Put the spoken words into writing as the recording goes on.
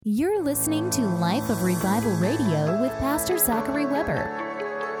You're listening to Life of Revival Radio with Pastor Zachary Weber.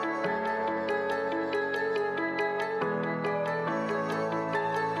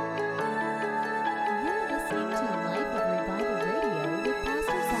 You're listening to Life of Revival Radio with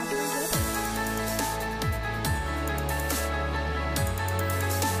Pastor Zachary Weber.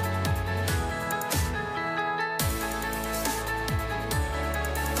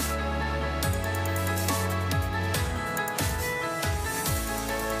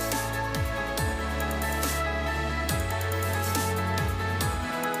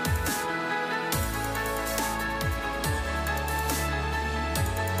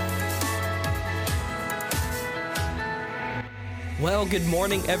 Well, good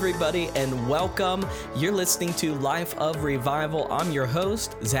morning, everybody, and welcome. You're listening to Life of Revival. I'm your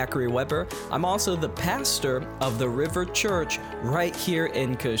host, Zachary Weber. I'm also the pastor of the River Church right here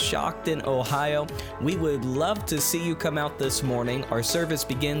in Coshocton, Ohio. We would love to see you come out this morning. Our service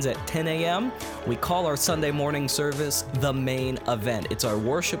begins at 10 a.m. We call our Sunday morning service the main event. It's our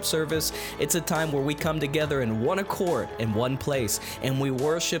worship service. It's a time where we come together in one accord, in one place, and we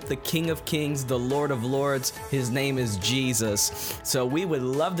worship the King of Kings, the Lord of Lords. His name is Jesus. So we would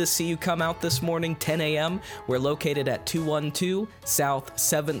love to see you come out this morning, 10 a.m. We're located at 212 South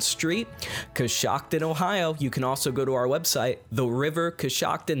 7th Street, Coshocton, Ohio. You can also go to our website,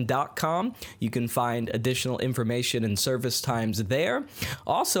 therivercoshocton.com. You can find additional information and service times there.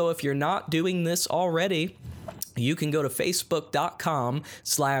 Also, if you're not doing this already, you can go to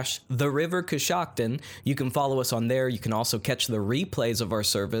facebook.com/therivercoshocton. You can follow us on there. You can also catch the replays of our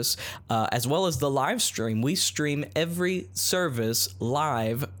service, as well as the live stream. We stream every service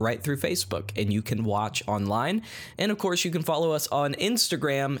live right through Facebook, and you can watch online. And of course, you can follow us on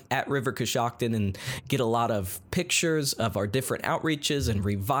Instagram at River Coshocton and get a lot of pictures of our different outreaches and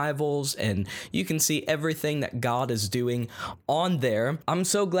revivals, and you can see everything that God is doing on there. I'm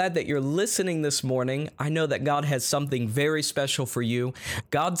so glad that you're listening this morning. I know that God has something very special for you.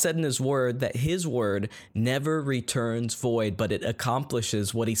 God said in his word that his word never returns void, but it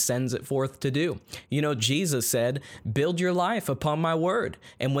accomplishes what he sends it forth to do. You know, Jesus said, build your life upon my word,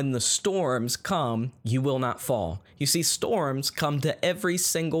 and when the storms come, you will not fall. You see, storms come to every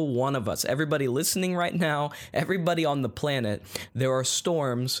single one of us. Everybody listening right now, everybody on the planet, there are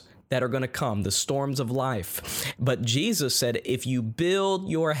storms that are going to come, the storms of life. But Jesus said, if you build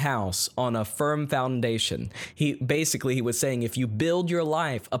your house on a firm foundation, he was saying, if you build your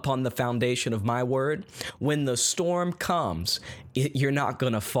life upon the foundation of my word, when the storm comes, you're not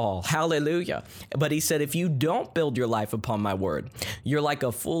going to fall. Hallelujah. But he said, if you don't build your life upon my word, you're like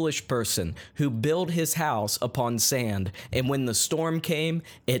a foolish person who built his house upon sand. And when the storm came,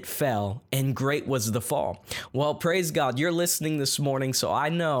 it fell, and great was the fall. Well, praise God. You're listening this morning, so I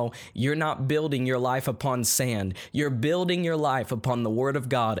know you're not building your life upon sand. You're building your life upon the word of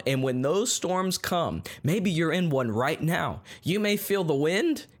God. And when those storms come, maybe you're in one right now. You may feel the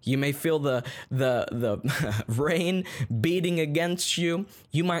wind. You may feel the rain beating against you.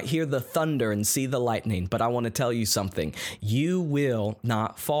 You might hear the thunder and see the lightning. But I want to tell you something. You will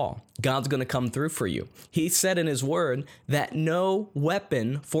not fall. God's going to come through for you. He said in his word that no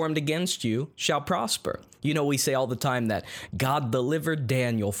weapon formed against you shall prosper. You know, we say all the time that God delivered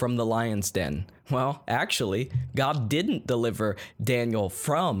Daniel from the lion's den. Well, actually, God didn't deliver Daniel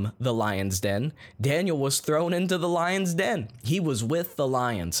from the lion's den. Daniel was thrown into the lion's den. He was with the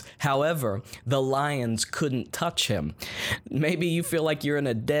lions. However, the lions couldn't touch him. Maybe you feel like you're in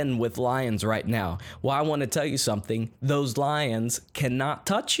a den with lions right now. Well, I want to tell you something. Those lions cannot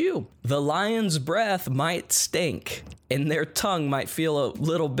touch you. The lion's breath might stink, and their tongue might feel a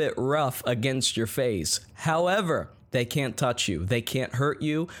little bit rough against your face. However, they can't touch you. They can't hurt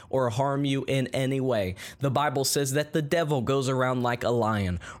you or harm you in any way. The Bible says that the devil goes around like a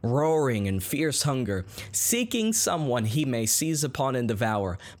lion, roaring in fierce hunger, seeking someone he may seize upon and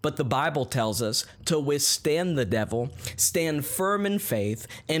devour. But the Bible tells us to withstand the devil, stand firm in faith,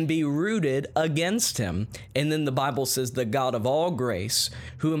 and be rooted against him. And then the Bible says the God of all grace,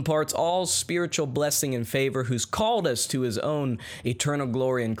 who imparts all spiritual blessing and favor, who's called us to his own eternal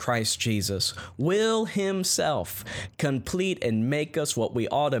glory in Christ Jesus, will himself complete and make us what we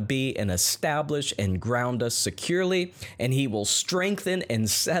ought to be and establish and ground us securely, and he will strengthen and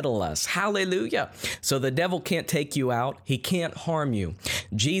settle us. Hallelujah. So the devil can't take you out. He can't harm you.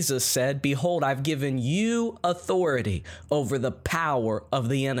 Jesus said, behold, I've given you authority over the power of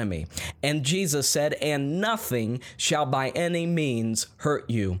the enemy. And Jesus said, and nothing shall by any means hurt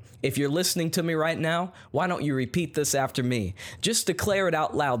you. If you're listening to me right now, why don't you repeat this after me? Just declare it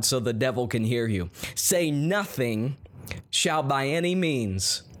out loud so the devil can hear you. Say, nothing shall by any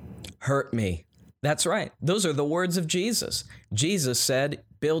means hurt me. That's right. Those are the words of Jesus. Jesus said,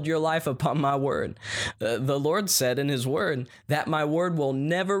 Build your life upon my word. The Lord said in his word that my word will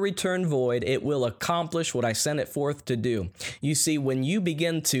never return void. It will accomplish what I sent it forth to do. You see, when you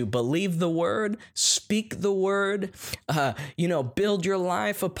begin to believe the word, speak the word, build your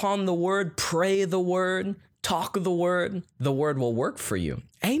life upon the word, pray the word, talk the word will work for you.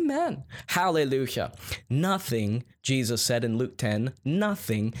 Amen. Hallelujah. Nothing, Jesus said in Luke 10,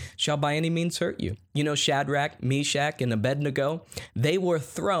 nothing shall by any means hurt you. You know, Shadrach, Meshach, and Abednego, they were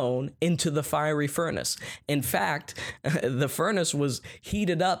thrown into the fiery furnace. In fact, the furnace was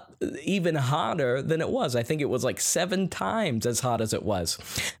heated up even hotter than it was. I think it was like 7 times as hot as it was.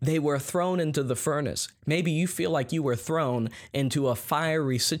 They were thrown into the furnace. Maybe you feel like you were thrown into a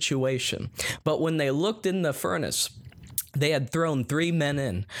fiery situation. But when they looked in the furnace, they had thrown 3 men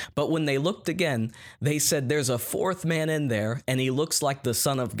in, but when they looked again, they said there's a 4th man in there, and he looks like the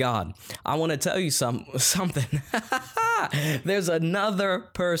Son of God. I want to tell you something. There's another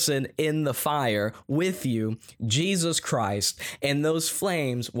person in the fire with you, Jesus Christ, and those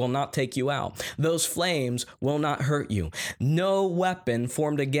flames will not take you out. Those flames will not hurt you. No weapon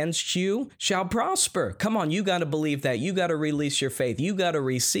formed against you shall prosper. Come on, you got to believe that. You got to release your faith. You got to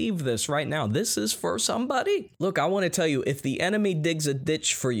receive this right now. This is for somebody. Look, I want to tell you, if the enemy digs a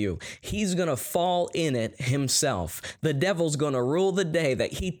ditch for you, he's going to fall in it himself. The devil's going to rule the day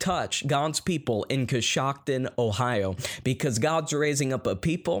that he touched God's people in Coshocton, Ohio, because God's raising up a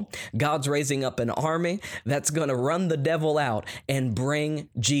people, God's raising up an army that's going to run the devil out and bring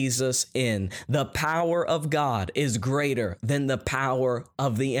Jesus in. The power of God is greater than the power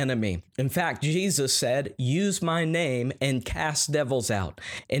of the enemy. In fact, Jesus said, use my name and cast devils out.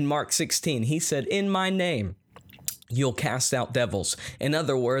 In Mark 16, he said, in my name, you'll cast out devils. In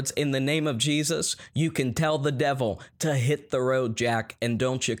other words, in the name of Jesus, you can tell the devil to hit the road, Jack, and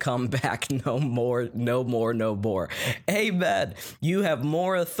don't you come back no more, no more, no more. Amen. You have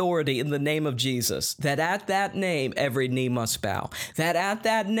more authority in the name of Jesus, that at that name, every knee must bow, that at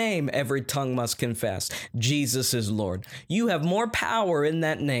that name, every tongue must confess Jesus is Lord. You have more power in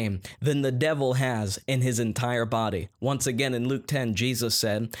that name than the devil has in his entire body. Once again, in Luke 10, Jesus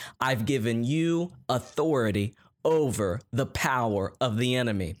said, I've given you authority over the power of the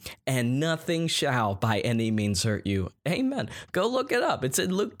enemy, and nothing shall by any means hurt you. Amen. Go look it up. It's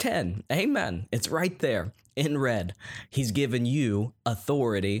in Luke 10. Amen. It's right there in red. He's given you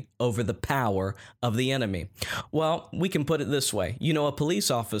authority over the power of the enemy. Well, we can put it this way. You know, a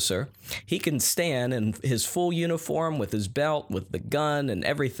police officer, he can stand in his full uniform with his belt, with the gun and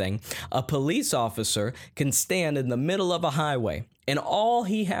everything. A police officer can stand in the middle of a highway, and all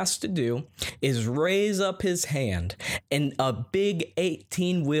he has to do is raise up his hand, and a big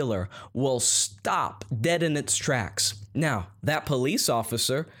 18-wheeler will stop dead in its tracks. Now, that police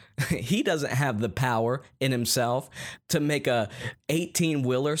officer, he doesn't have the power in himself to make a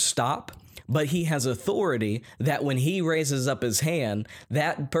 18-wheeler stop, but he has authority that when he raises up his hand,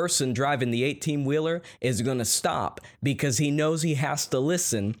 that person driving the 18-wheeler is going to stop because he knows he has to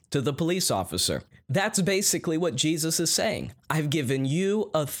listen to the police officer. That's basically what Jesus is saying. I've given you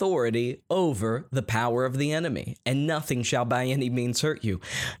authority over the power of the enemy, and nothing shall by any means hurt you.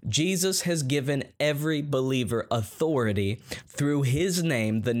 Jesus has given every believer authority through his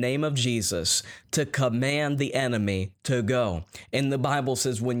name, the name of Jesus, to command the enemy to go. And the Bible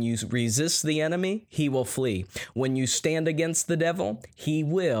says when you resist the enemy, he will flee. When you stand against the devil, he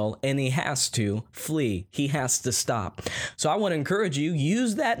will, and he has to flee. He has to stop. So I want to encourage you,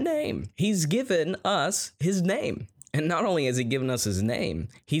 use that name. He's given us his name. And not only has he given us his name,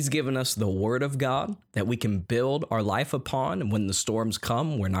 he's given us the word of God that we can build our life upon. And when the storms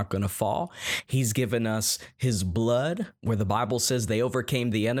come, we're not going to fall. He's given us his blood, where the Bible says they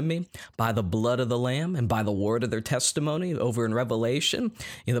overcame the enemy by the blood of the Lamb and by the word of their testimony. Over in Revelation,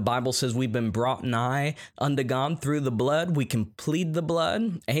 the Bible says we've been brought nigh unto God through the blood. We can plead the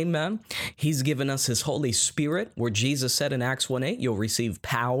blood. Amen. He's given us his Holy Spirit, where Jesus said in Acts 1:8, you'll receive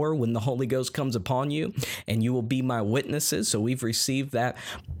power when the Holy Ghost comes upon you, and you will be my witnesses. So we've received that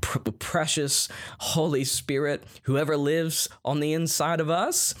precious Holy Spirit. Whoever lives on the inside of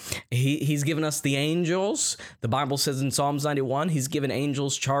us, he's given us the angels. The Bible says in Psalms 91, he's given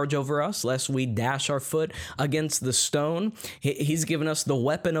angels charge over us, lest we dash our foot against the stone. He's given us the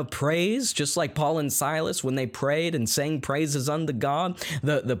weapon of praise, just like Paul and Silas, when they prayed and sang praises unto God,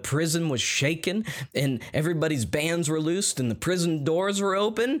 the prison was shaken and everybody's bands were loosed and the prison doors were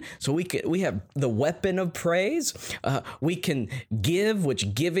open. So we have the weapon of praise. We can give,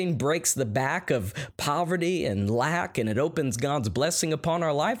 which gives Giving breaks the back of poverty and lack, and it opens God's blessing upon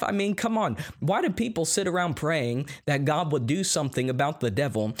our life. I mean, come on. Why do people sit around praying that God would do something about the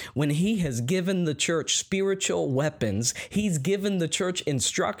devil when he has given the church spiritual weapons? He's given the church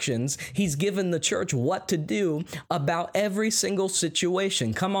instructions. He's given the church what to do about every single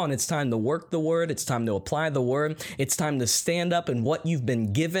situation. Come on, it's time to work the word. It's time to apply the word. It's time to stand up in what you've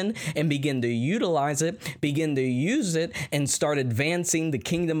been given and begin to utilize it, begin to use it, and start advancing the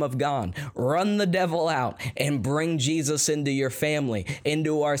kingdom of God. Run the devil out and bring Jesus into your family,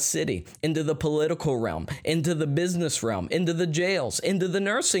 into our city, into the political realm, into the business realm, into the jails, into the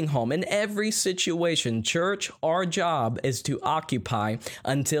nursing home, in every situation. Church, our job is to occupy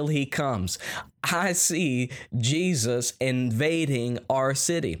until he comes. I see Jesus invading our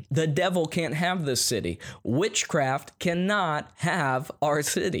city. The devil can't have this city. Witchcraft cannot have our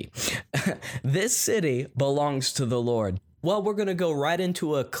city. This city belongs to the Lord. Well, we're going to go right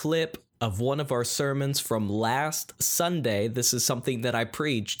into a clip of one of our sermons from last Sunday. This is something that I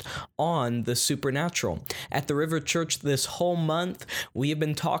preached on the supernatural. At the River Church this whole month, we have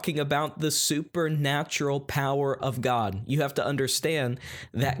been talking about the supernatural power of God. You have to understand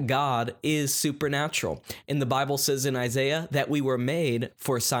that God is supernatural. And the Bible says in Isaiah that we were made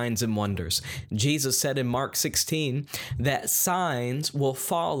for signs and wonders. Jesus said in Mark 16 that signs will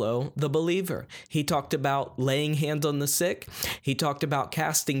follow the believer. He talked about laying hands on the sick. He talked about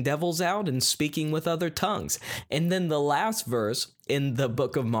casting devils out and speaking with other tongues. And then the last verse in the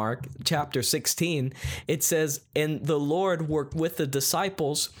book of Mark, chapter 16, it says, "And the Lord worked with the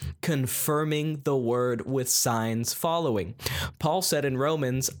disciples, confirming the word with signs following." Paul said in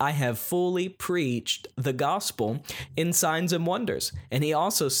Romans, "I have fully preached the gospel in signs and wonders." And he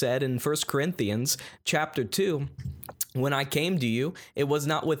also said in 1 Corinthians chapter 2, "When I came to you, it was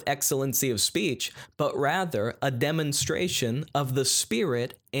not with excellency of speech, but rather a demonstration of the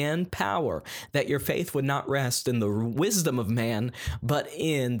Spirit and power, that your faith would not rest in the wisdom of man, but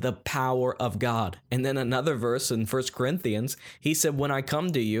in the power of God." And then another verse in 1 Corinthians, he said, "When I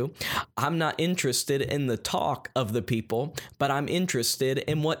come to you, I'm not interested in the talk of the people, but I'm interested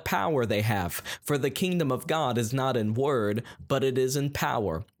in what power they have. For the kingdom of God is not in word, but it is in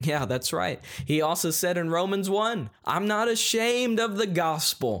power." Yeah, that's right. He also said in Romans 1, "I'm not ashamed of the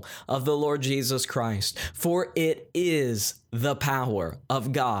gospel of the Lord Jesus Christ, for it is the power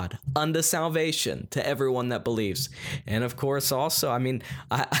of God unto salvation to everyone that believes." And of course, also,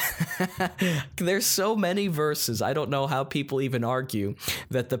 there's so many verses. I don't know how people even argue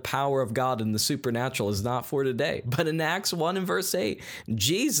that the power of God and the supernatural is not for today. But in Acts 1 and verse 8,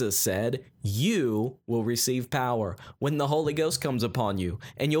 Jesus said, "You will receive power when the Holy Ghost comes upon you,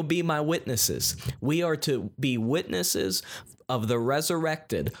 and you'll be my witnesses." We are to be witnesses of the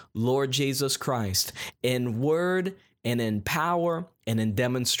resurrected Lord Jesus Christ in word and in power and in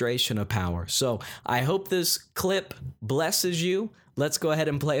demonstration of power. So I hope this clip blesses you. Let's go ahead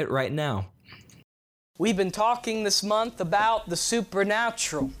and play it right now. We've been talking this month about the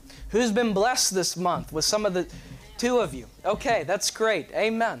supernatural. Who's been blessed this month with some of the two of you? Okay, that's great.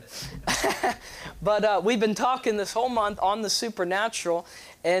 Amen. But we've been talking this whole month on the supernatural,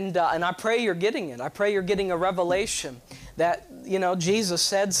 and I pray you're getting it. I pray you're getting a revelation that, Jesus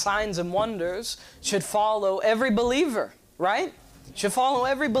said signs and wonders should follow every believer, right? Should follow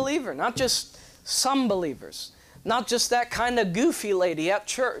every believer, not just some believers. Not just that kind of goofy lady at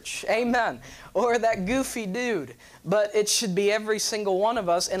church, amen, or that goofy dude, but it should be every single one of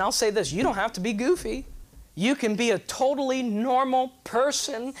us. And I'll say this, you don't have to be goofy. You can be a totally normal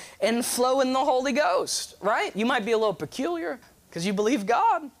person and flow in the Holy Ghost, right? You might be a little peculiar because you believe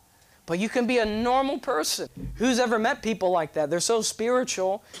God, but you can be a normal person. Who's ever met people like that? They're so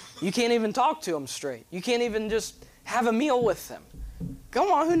spiritual, you can't even talk to them straight. You can't even just have a meal with them. Come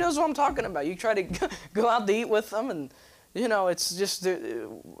on, who knows what I'm talking about? You try to go out to eat with them, and, it's just,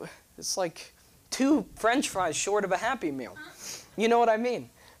 it's like 2 French fries short of a Happy Meal. You know what I mean?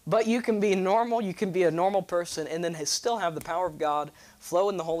 But you can be normal, you can be a normal person, and then still have the power of God flow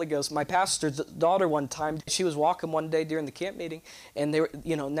in the Holy Ghost. My pastor's daughter one time, she was walking one day during the camp meeting, and they were,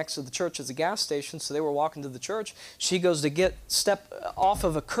 next to the church is a gas station, so they were walking to the church. She goes to step off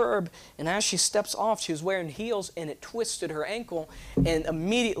of a curb, and as she steps off, she was wearing heels, and it twisted her ankle, and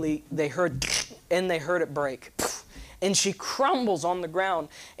immediately they heard it break. And she crumbles on the ground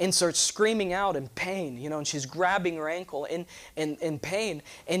and starts screaming out in pain, and she's grabbing her ankle in pain.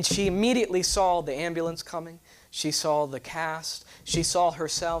 And she immediately saw the ambulance coming. She saw the cast. She saw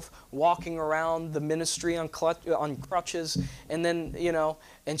herself walking around the ministry on crutches. And then,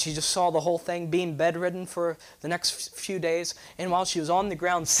 and she just saw the whole thing, being bedridden for the next few days. And while she was on the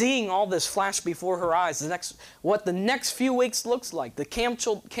ground, seeing all this flash before her eyes, what the next few weeks looks like, the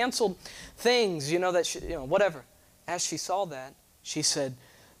canceled things, whatever. As she saw that, she said,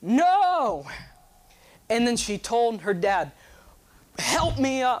 "No!" And then she told her dad, "Help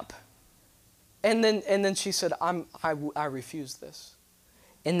me up." And then she said, I refuse this.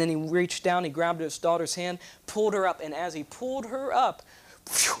 And then he reached down, he grabbed his daughter's hand, pulled her up, and as he pulled her up,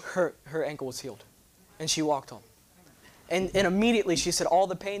 her ankle was healed. And she walked home. And immediately she said all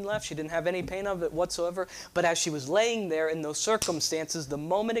the pain left. She didn't have any pain of it whatsoever. But as she was laying there in those circumstances, the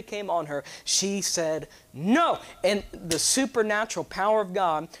moment it came on her, she said, "No." And the supernatural power of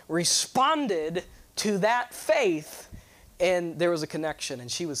God responded to that faith. And there was a connection,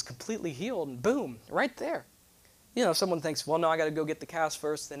 and she was completely healed, and boom, right there. Someone thinks, well, no, I got to go get the cast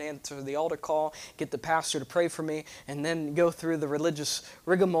first, then answer the altar call, get the pastor to pray for me, and then go through the religious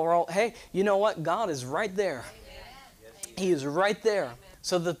rigmarole. Hey, you know what? God is right there. He is right there.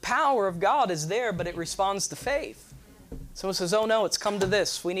 So the power of God is there, but it responds to faith. Someone says, oh, no, it's come to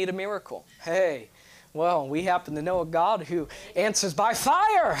this. We need a miracle. Hey. Well, we happen to know a God who answers by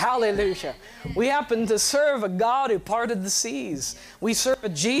fire. Hallelujah. We happen to serve a God who parted the seas. We serve a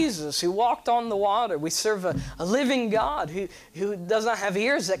Jesus who walked on the water. We serve a living God who does not have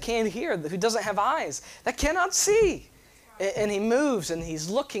ears that can't hear, who doesn't have eyes that cannot see. And he moves, and he's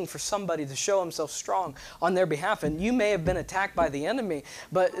looking for somebody to show himself strong on their behalf. And you may have been attacked by the enemy,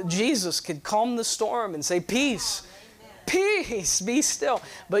 but Jesus could calm the storm and say, "Peace. Peace, be still."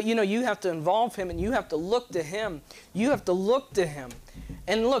 But you have to involve him, and you have to look to him. You have to look to him.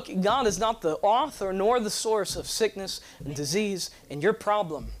 And look, God is not the author nor the source of sickness and disease and your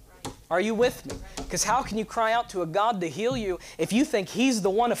problem. Are you with me? Because how can you cry out to a God to heal you if you think he's the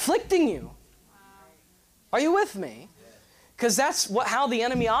one afflicting you? Are you with me? Because that's how the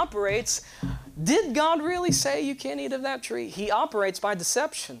enemy operates. Did God really say you can't eat of that tree? He operates by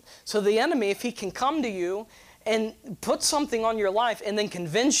deception. So the enemy, if he can come to you and put something on your life and then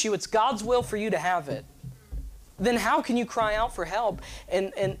convince you it's God's will for you to have it, then how can you cry out for help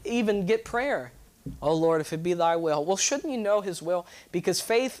and even get prayer? "Oh Lord, if it be thy will." Well, shouldn't you know his will? Because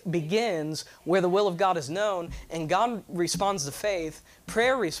faith begins where the will of God is known, and God responds to faith.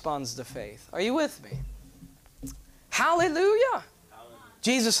 Prayer responds to faith. Are you with me? Hallelujah.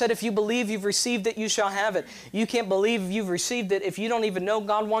 Jesus said, if you believe you've received it, you shall have it. You can't believe you've received it if you don't even know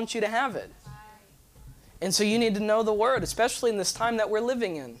God wants you to have it. And so you need to know the Word, especially in this time that we're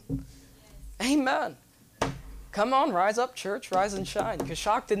living in. Amen. Come on, rise up, church, rise and shine.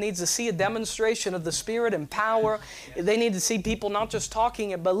 Coshocton needs to see a demonstration of the Spirit and power. They need to see people not just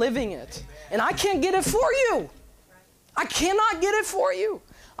talking it, but living it. And I can't get it for you. I cannot get it for you.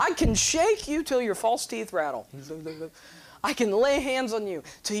 I can shake you till your false teeth rattle. I can lay hands on you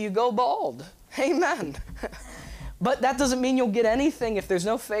till you go bald. Amen. But that doesn't mean you'll get anything if there's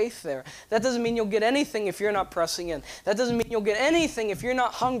no faith there. That doesn't mean you'll get anything if you're not pressing in. That doesn't mean you'll get anything if you're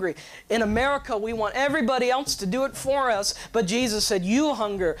not hungry. In America, we want everybody else to do it for us, but Jesus said, you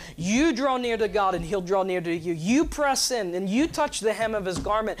hunger, you draw near to God, and He'll draw near to you. You press in, and you touch the hem of His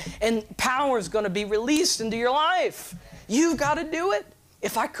garment, and power is going to be released into your life. You've got to do it.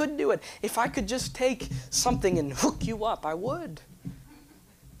 If I could do it, if I could just take something and hook you up, I would.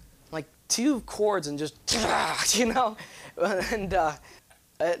 Like 2 cords and just, and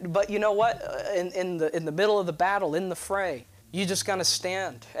but you know what? In the middle of the battle, in the fray, you just got to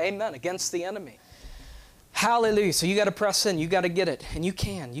stand, amen, against the enemy. Hallelujah. So you got to press in. You got to get it. And you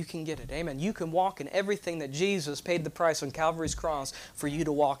can get it. Amen. You can walk in everything that Jesus paid the price on Calvary's cross for you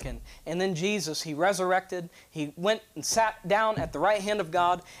to walk in. And then Jesus, He resurrected. He went and sat down at the right hand of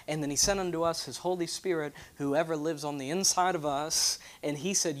God. And then He sent unto us His Holy Spirit, whoever lives on the inside of us. And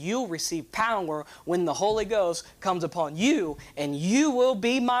He said, you'll receive power when the Holy Ghost comes upon you. And you will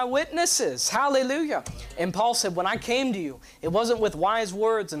be my witnesses. Hallelujah. And Paul said, when I came to you, it wasn't with wise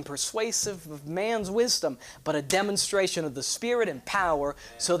words and persuasive of man's wisdom, but a demonstration of the Spirit and power,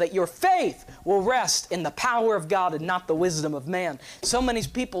 so that your faith will rest in the power of God and not the wisdom of man. So many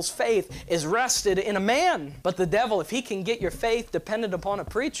people's faith is rested in a man, but the devil, if he can get your faith dependent upon a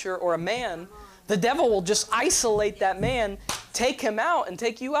preacher or a man, the devil will just isolate that man, take him out, and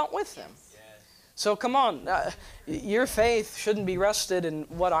take you out with him. So come on, your faith shouldn't be rested in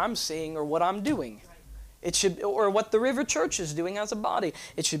what I'm seeing or what I'm doing. It should, or what the River Church is doing as a body.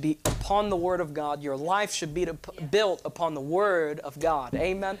 It should be upon the Word of God. Your life should be built upon the Word of God.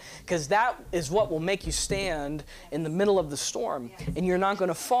 Amen? Because that is what will make you stand in the middle of the storm. And you're not going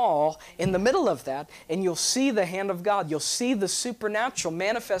to fall in the middle of that. And you'll see the hand of God. You'll see the supernatural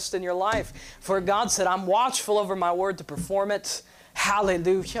manifest in your life. For God said, I'm watchful over my Word to perform it.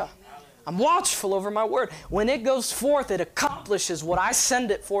 Hallelujah. I'm watchful over my Word. When it goes forth, it accomplishes what I send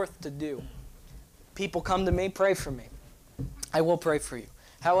it forth to do. People come to me, pray for me. I will pray for you.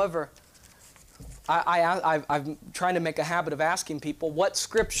 However, I'm trying to make a habit of asking people, what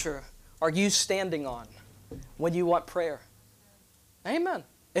scripture are you standing on when you want prayer? Amen.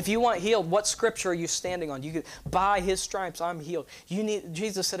 If you want healed, what scripture are you standing on? You could, by His stripes, I'm healed.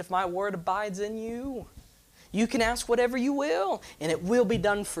 Jesus said, if my word abides in you, you can ask whatever you will, and it will be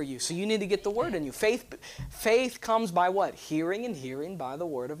done for you. So you need to get the word in you. Faith comes by what? Hearing, and hearing by the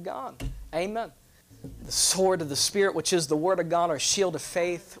word of God. Amen. The sword of the Spirit, which is the Word of God, our shield of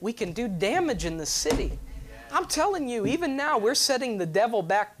faith. We can do damage in the city. I'm telling you, even now, we're setting the devil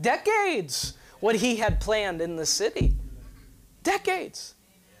back decades what he had planned in the city. Decades.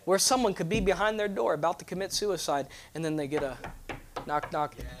 Where someone could be behind their door about to commit suicide, and then they get a knock,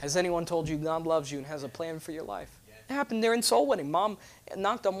 knock. Has anyone told you God loves you and has a plan for your life? It happened there in soul winning. Mom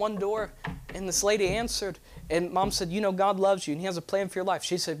knocked on one door, and this lady answered, and Mom said, you know, God loves you, and He has a plan for your life.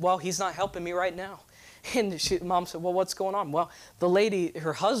 She said, well, He's not helping me right now. And Mom said, well, what's going on? Well, the lady,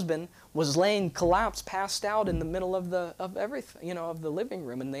 her husband, was laying collapsed, passed out in the middle of everything, you know, of the living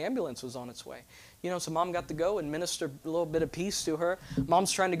room, and the ambulance was on its way. You know, so Mom got to go and minister a little bit of peace to her.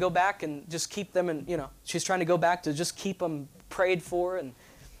 Mom's trying to go back and just keep them, and, you know, she's trying to go back to just keep them prayed for and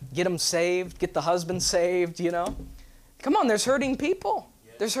get them saved, get the husband saved, you know. Come on, there's hurting people.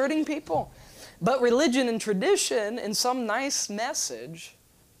 There's hurting people. But religion and tradition and some nice message,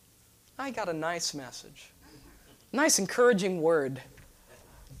 I got a nice message. Nice encouraging word.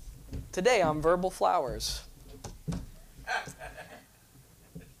 Today on Verbal Flowers.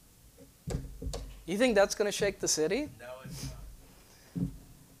 You think that's going to shake the city? No, it's not.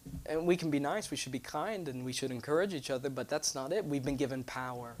 And we can be nice, we should be kind, and we should encourage each other, but that's not it. We've been given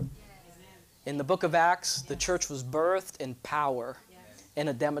power. In the book of Acts, the church was birthed in power, in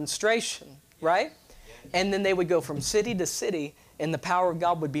a demonstration, right? And then they would go from city to city, and the power of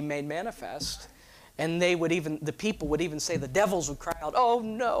God would be made manifest. And the people would even say, the devils would cry out, oh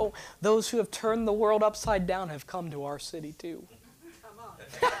no, those who have turned the world upside down have come to our city too.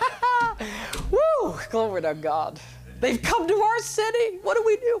 Woo! Glory to God. They've come to our city. What do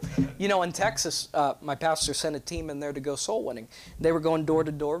we do? You know, in Texas, my pastor sent a team in there to go soul winning. They were going door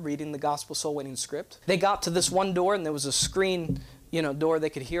to door reading the gospel soul winning script. They got to this one door, and there was a screen, you know, door they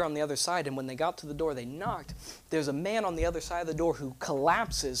could hear on the other side. And when they got to the door, they knocked. There's a man on the other side of the door who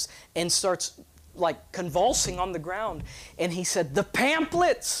collapses and starts like convulsing on the ground. And he said, the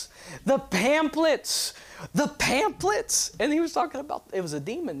pamphlets, the pamphlets, the pamphlets. And he was talking about, it was a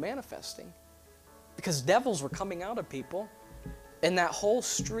demon manifesting. Because devils were coming out of people. And that whole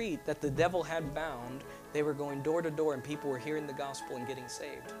street that the devil had bound, they were going door to door, and people were hearing the gospel and getting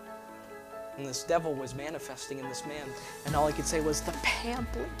saved. And this devil was manifesting in this man. And all he could say was, the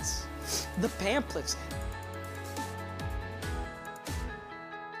pamphlets, the pamphlets.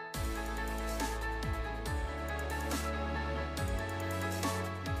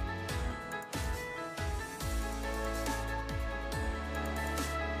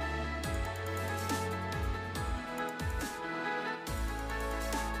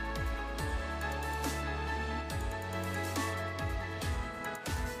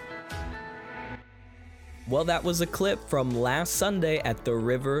 Well, that was a clip from last Sunday at the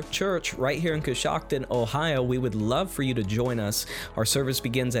River Church right here in Coshocton, Ohio. We would love for you to join us. Our service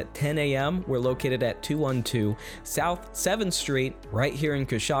begins at 10 a.m. We're located at 212 South 7th Street right here in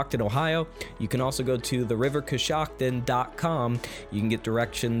Coshocton, Ohio. You can also go to therivercoshocton.com. You can get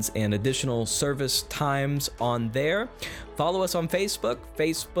directions and additional service times on there. Follow us on Facebook,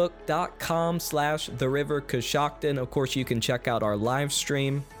 facebook.com/therivercoshocton. Of course, you can check out our live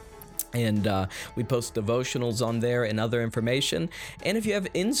stream. And we post devotionals on there and other information. And if you have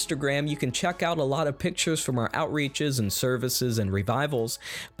Instagram, you can check out a lot of pictures from our outreaches and services and revivals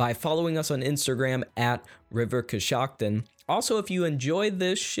by following us on Instagram at River Coshocton. Also, if you enjoyed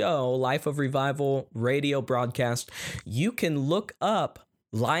this show, Life of Revival radio broadcast, you can look up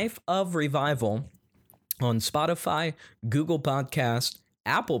Life of Revival on Spotify, Google Podcast,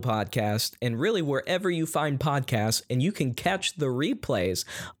 Apple Podcast, and really wherever you find podcasts, and you can catch the replays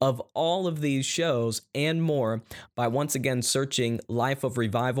of all of these shows and more by once again searching Life of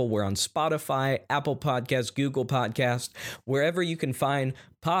Revival. We're on Spotify, Apple Podcasts, Google Podcasts, wherever you can find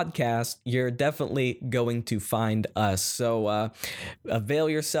podcast, you're definitely going to find us. So avail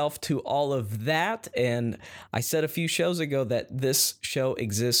yourself to all of that. And I said a few shows ago that this show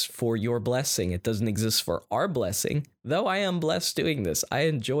exists for your blessing. It doesn't exist for our blessing, though I am blessed doing this. I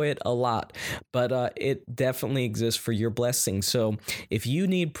enjoy it a lot, but it definitely exists for your blessing. So if you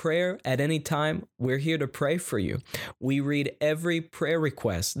need prayer at any time, we're here to pray for you. We read every prayer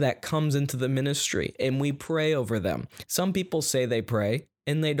request that comes into the ministry and we pray over them. Some people say they pray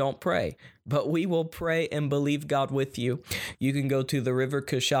and they don't pray, but we will pray and believe God with you. You can go to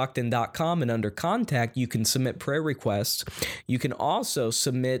therivercoshocton.com and under contact, you can submit prayer requests. You can also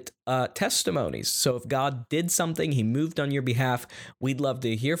submit testimonies. So if God did something, he moved on your behalf, we'd love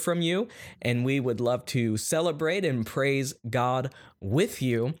to hear from you and we would love to celebrate and praise God with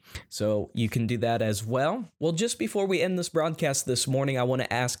you. So you can do that as well. Well, just before we end this broadcast this morning, I want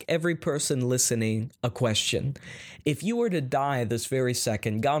to ask every person listening a question. If you were to die this very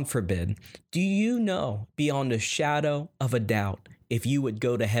second, God forbid, do you know beyond a shadow of a doubt if you would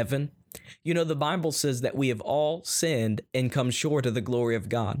go to heaven? You know, the Bible says that we have all sinned and come short of the glory of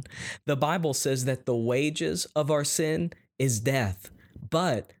God. The Bible says that the wages of our sin is death,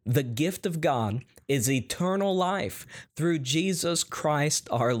 but the gift of God is eternal life through Jesus Christ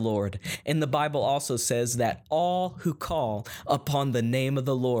our Lord. And the Bible also says that all who call upon the name of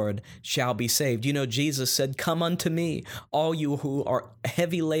the Lord shall be saved. You know, Jesus said, "Come unto me, all you who are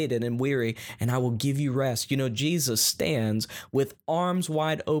heavy laden and weary, and I will give you rest." You know, Jesus stands with arms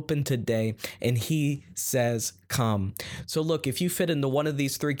wide open today, and he says, "Come." So look, if you fit into one of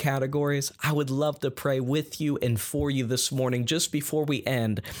these three categories, I would love to pray with you and for you this morning, just before we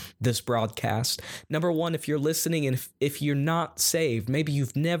end this broadcast. Number one, if you're listening and if you're not saved, maybe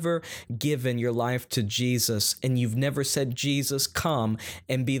you've never given your life to Jesus and you've never said, "Jesus, come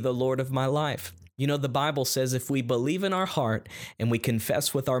and be the Lord of my life." You know, the Bible says if we believe in our heart and we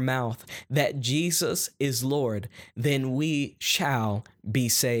confess with our mouth that Jesus is Lord, then we shall be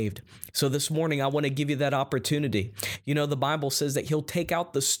saved. So this morning, I want to give you that opportunity. You know, the Bible says that he'll take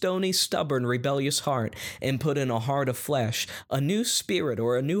out the stony, stubborn, rebellious heart and put in a heart of flesh, a new spirit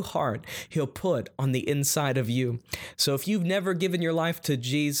or a new heart he'll put on the inside of you. So if you've never given your life to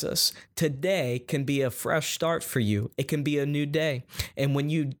Jesus, today can be a fresh start for you. It can be a new day. And when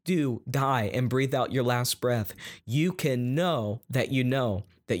you do die and breathe out your last breath, you can know that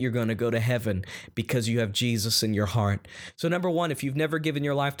you're going to go to heaven because you have Jesus in your heart. So number one, if you've never given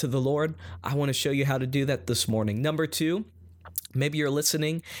your life to the Lord, I want to show you how to do that this morning. Number two, maybe you're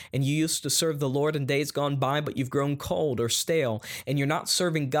listening and you used to serve the Lord in days gone by, but you've grown cold or stale and you're not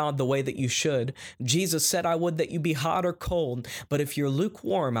serving God the way that you should. Jesus said, "I would that you be hot or cold, but if you're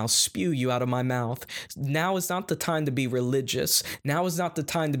lukewarm, I'll spew you out of my mouth." Now is not the time to be religious. Now is not the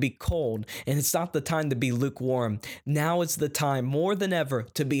time to be cold, and it's not the time to be lukewarm. Now is the time more than ever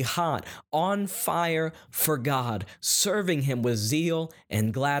to be hot, on fire for God, serving him with zeal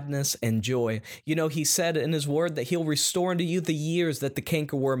and gladness and joy. You know, he said in his word that he'll restore unto you the years that the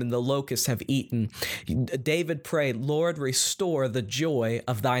cankerworm and the locust have eaten. David prayed, "Lord, restore the joy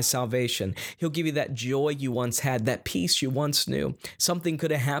of thy salvation." He'll give you that joy you once had, that peace you once knew. Something could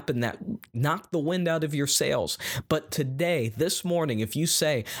have happened that knocked the wind out of your sails. But today, this morning, if you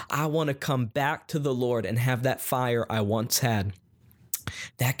say, "I want to come back to the Lord and have that fire I once had,"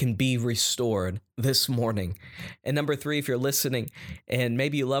 that can be restored this morning. And number three, if you're listening and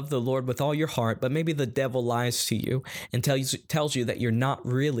maybe you love the Lord with all your heart, but maybe the devil lies to you and tells you that you're not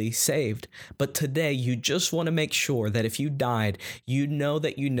really saved. But today you just want to make sure that if you died, you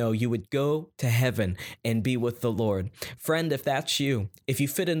know you would go to heaven and be with the Lord. Friend, if that's you, if you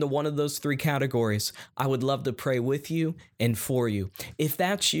fit into one of those three categories, I would love to pray with you and for you. If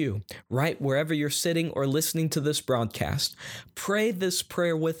that's you, right wherever you're sitting or listening to this broadcast, pray this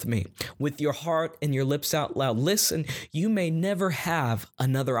prayer with me, with your heart and your lips out loud. Listen, you may never have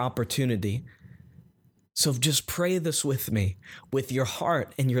another opportunity. So just pray this with me, with your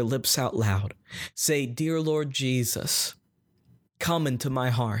heart and your lips out loud. Say, "Dear Lord Jesus, come into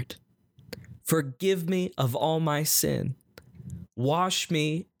my heart. Forgive me of all my sin. Wash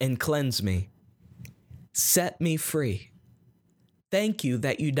me and cleanse me. Set me free. Thank you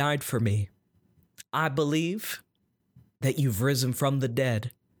that you died for me. I believe that you've risen from the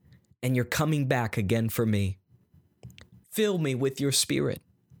dead and you're coming back again for me. Fill me with your spirit.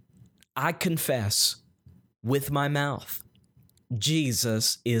 I confess with my mouth,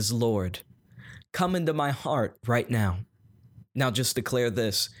 Jesus is Lord. Come into my heart right now." Now just declare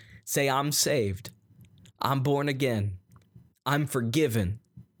this. Say, "I'm saved. I'm born again. I'm forgiven.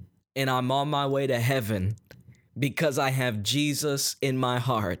 And I'm on my way to heaven because I have Jesus in my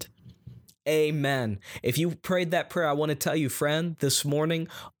heart. Amen. If you prayed that prayer, I want to tell you, friend, this morning,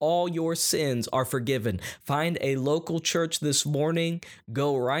 all your sins are forgiven. Find a local church this morning.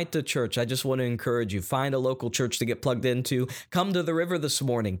 Go right to church. I just want to encourage you. Find a local church to get plugged into. Come to the river this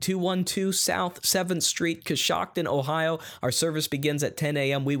morning, 212 South 7th Street, Coshocton, Ohio. Our service begins at 10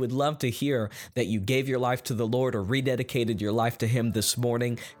 a.m. We would love to hear that you gave your life to the Lord or rededicated your life to Him this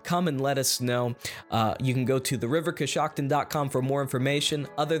morning. Come and let us know. You can go to therivercoshocton.com for more information.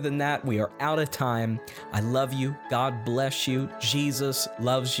 Other than that, we are out of time. I love you. God bless you. Jesus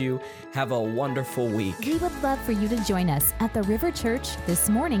loves you. Have a wonderful week. We would love for you to join us at the River Church this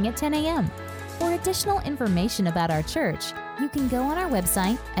morning at 10 a.m. For additional information about our church, you can go on our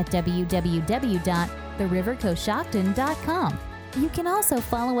website at www.therivercoshocton.com. You can also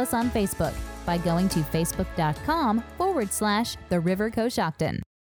follow us on Facebook by going to facebook.com/The River Coshocton.